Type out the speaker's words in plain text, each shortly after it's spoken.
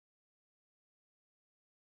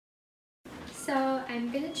So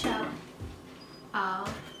I'm gonna chop all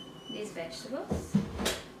these vegetables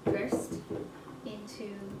first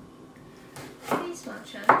into these small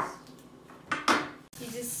chunks.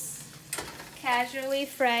 You just casually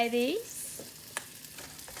fry these,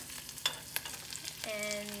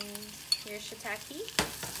 and your shiitake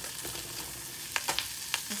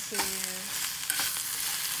into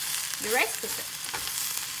your rice cooker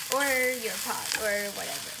or your pot or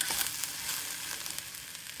whatever.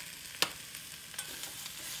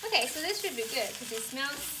 Okay, so this should be good because it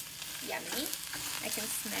smells yummy. I can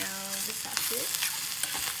smell the sauces.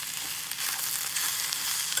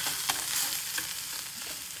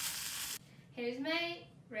 Here's my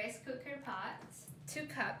rice cooker pot. 2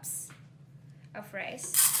 cups of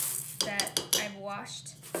rice that I've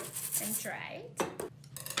washed and dried.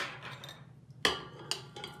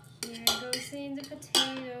 Here goes in the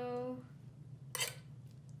potato.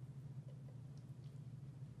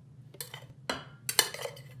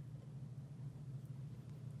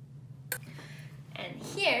 And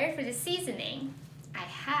here for the seasoning, I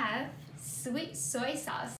have sweet soy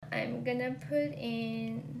sauce. I'm gonna put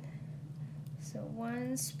in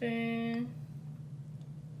 1 spoon,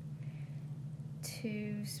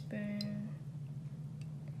 2 spoon,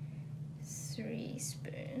 3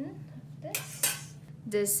 spoon of this.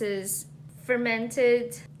 This is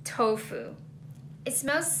fermented tofu. It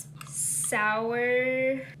smells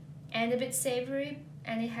sour and a bit savory,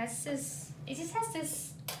 and it just has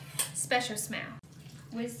this special smell.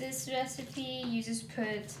 With this recipe, you just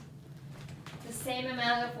put the same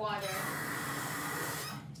amount of water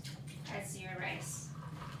as your rice.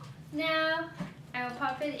 Now, I will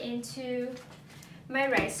pop it into my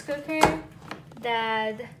rice cooker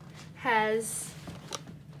that has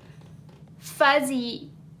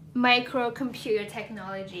fuzzy microcomputer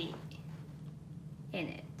technology in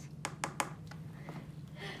it.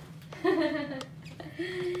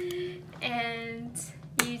 And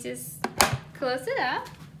you just close it up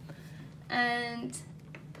and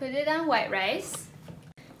put it on white rice,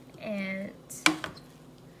 and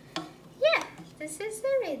yeah, this is the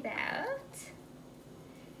result.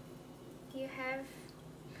 You have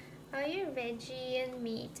all your veggie and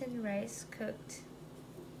meat and rice cooked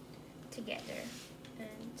together,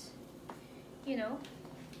 and you know,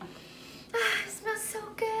 it smells so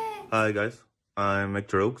good. Hi guys, I'm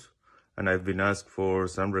Hector Oaks, and I've been asked for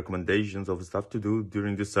some recommendations of stuff to do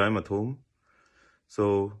during this time at home.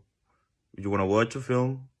 So, if you want to watch a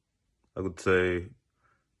film, I would say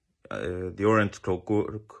The Orange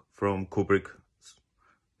Clockwork from Kubrick,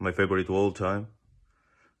 my favorite of all time.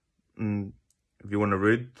 If you want to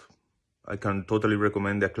read, I can totally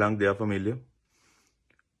recommend The Clan de la Familia,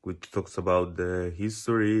 which talks about the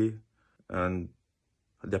history and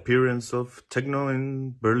the appearance of techno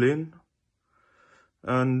in Berlin.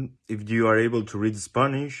 And if you are able to read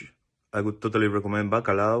Spanish, I would totally recommend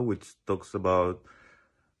Bacalao, which talks about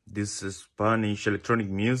this Spanish electronic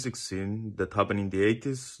music scene that happened in the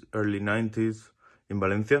 80s, early 90s in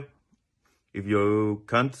Valencia. If you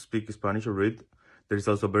can't speak Spanish or read, there is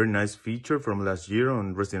also a very nice feature from last year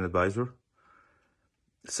on Resident Advisor.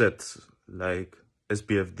 Sets like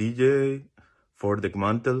SPF DJ, For the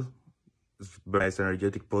Mantel, it's a very nice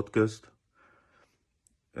energetic podcast.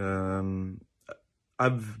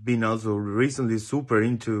 I've been also recently super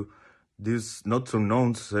into this not so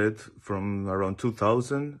known set from around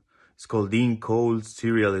 2000. It's called Dean Cole's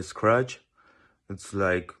Serial Scratch. It's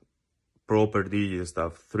like proper DJ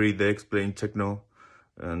stuff, 3 decks playing techno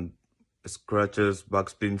and scratches,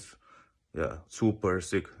 backspins. Yeah, super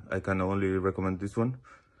sick. I can only recommend this one.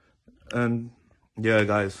 And yeah,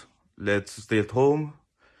 guys, let's stay at home.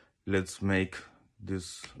 Let's make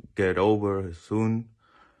this get over soon.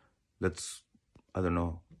 Let's, I don't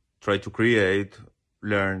know, try to create,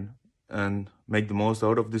 learn, and make the most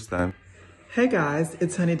out of this time. Hey guys,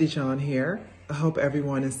 it's Honey Dijon here. I hope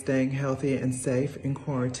everyone is staying healthy and safe in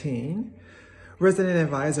quarantine. Resident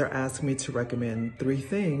Advisor asked me to recommend 3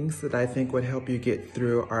 things that I think would help you get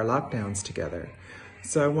through our lockdowns together.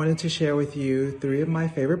 So I wanted to share with you 3 of my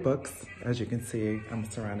favorite books. As you can see, I'm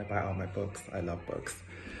surrounded by all my books. I love books.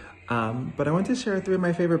 But I want to share 3 of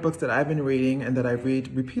my favorite books that I've been reading and that I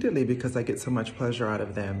read repeatedly because I get so much pleasure out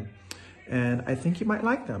of them. And I think you might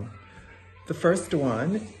like them. The first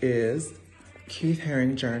one is Keith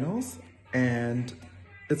Haring Journals, and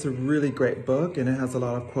it's a really great book, and it has a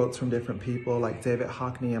lot of quotes from different people like David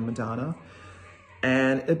Hockney and Madonna.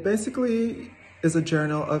 And it basically is a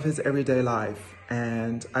journal of his everyday life.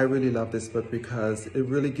 And I really love this book because it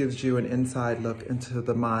really gives you an inside look into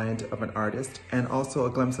the mind of an artist and also a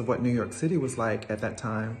glimpse of what New York City was like at that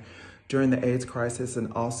time during the AIDS crisis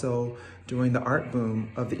and also during the art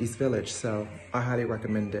boom of the East Village. So I highly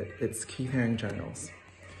recommend it. It's Keith Haring Journals.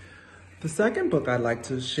 The second book I'd like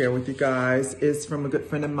to share with you guys is from a good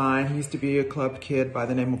friend of mine. He used to be a club kid by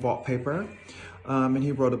the name of Walt Paper. And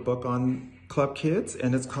he wrote a book on club kids,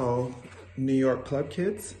 and it's called New York Club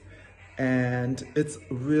Kids. And it's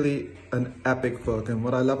really an epic book. And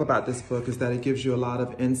what I love about this book is that it gives you a lot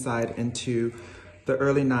of insight into the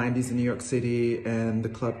early 90s in New York City and the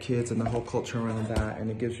club kids and the whole culture around that.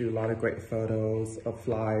 And it gives you a lot of great photos of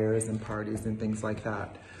flyers and parties and things like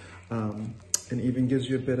that. And even gives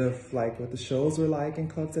you a bit of like what the shows were like in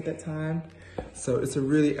clubs at that time. So it's a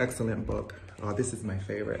really excellent book. Oh, this is my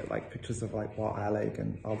favorite, like pictures of like Walt Alec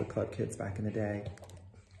and all the club kids back in the day.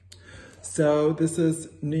 So this is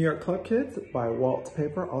New York Club Kids by Walt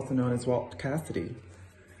Paper, also known as Walt Cassidy.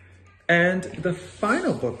 And the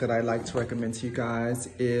final book that I'd like to recommend to you guys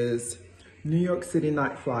is New York City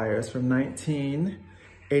Night Flyers from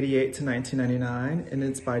 1988 to 1999. And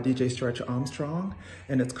it's by DJ Stretch Armstrong,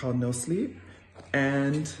 and it's called No Sleep.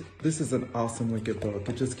 And this is an awesome, wicked book.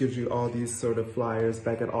 It just gives you all these sort of flyers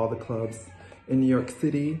back at all the clubs in New York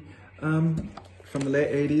City from the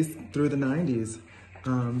late 80s through the 90s.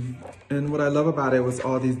 And what I love about it was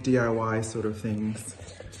all these DIY sort of things.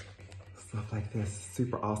 Stuff like this,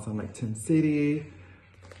 super awesome, like Tin City,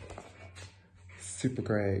 super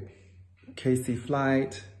great. KC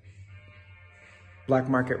Flight, Black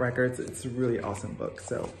Market Records. It's a really awesome book.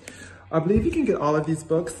 So I believe you can get all of these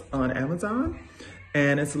books on Amazon,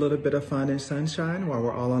 and it's a little bit of fun and sunshine while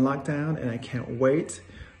we're all on lockdown, and I can't wait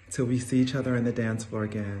till we see each other on the dance floor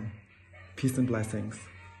again. Peace and blessings.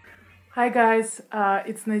 Hi guys,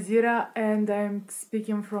 it's Nazira and I'm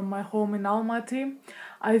speaking from my home in Almaty.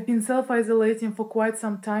 I've been self-isolating for quite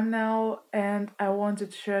some time now, and I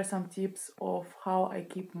wanted to share some tips of how I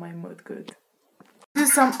keep my mood good. Do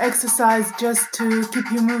some exercise just to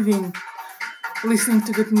keep you moving. Listening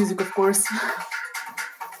to good music, of course.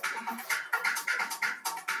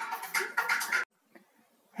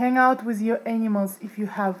 Hang out with your animals if you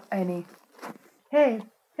have any. Hey,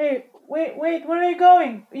 wait, where are you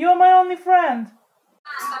going? You're my only friend.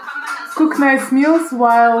 Cook nice meals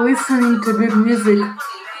while listening to good music.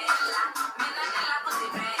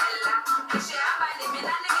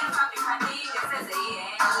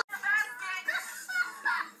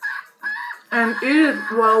 And eat it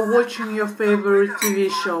while watching your favorite TV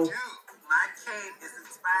show.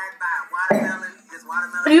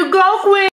 You go, Queen!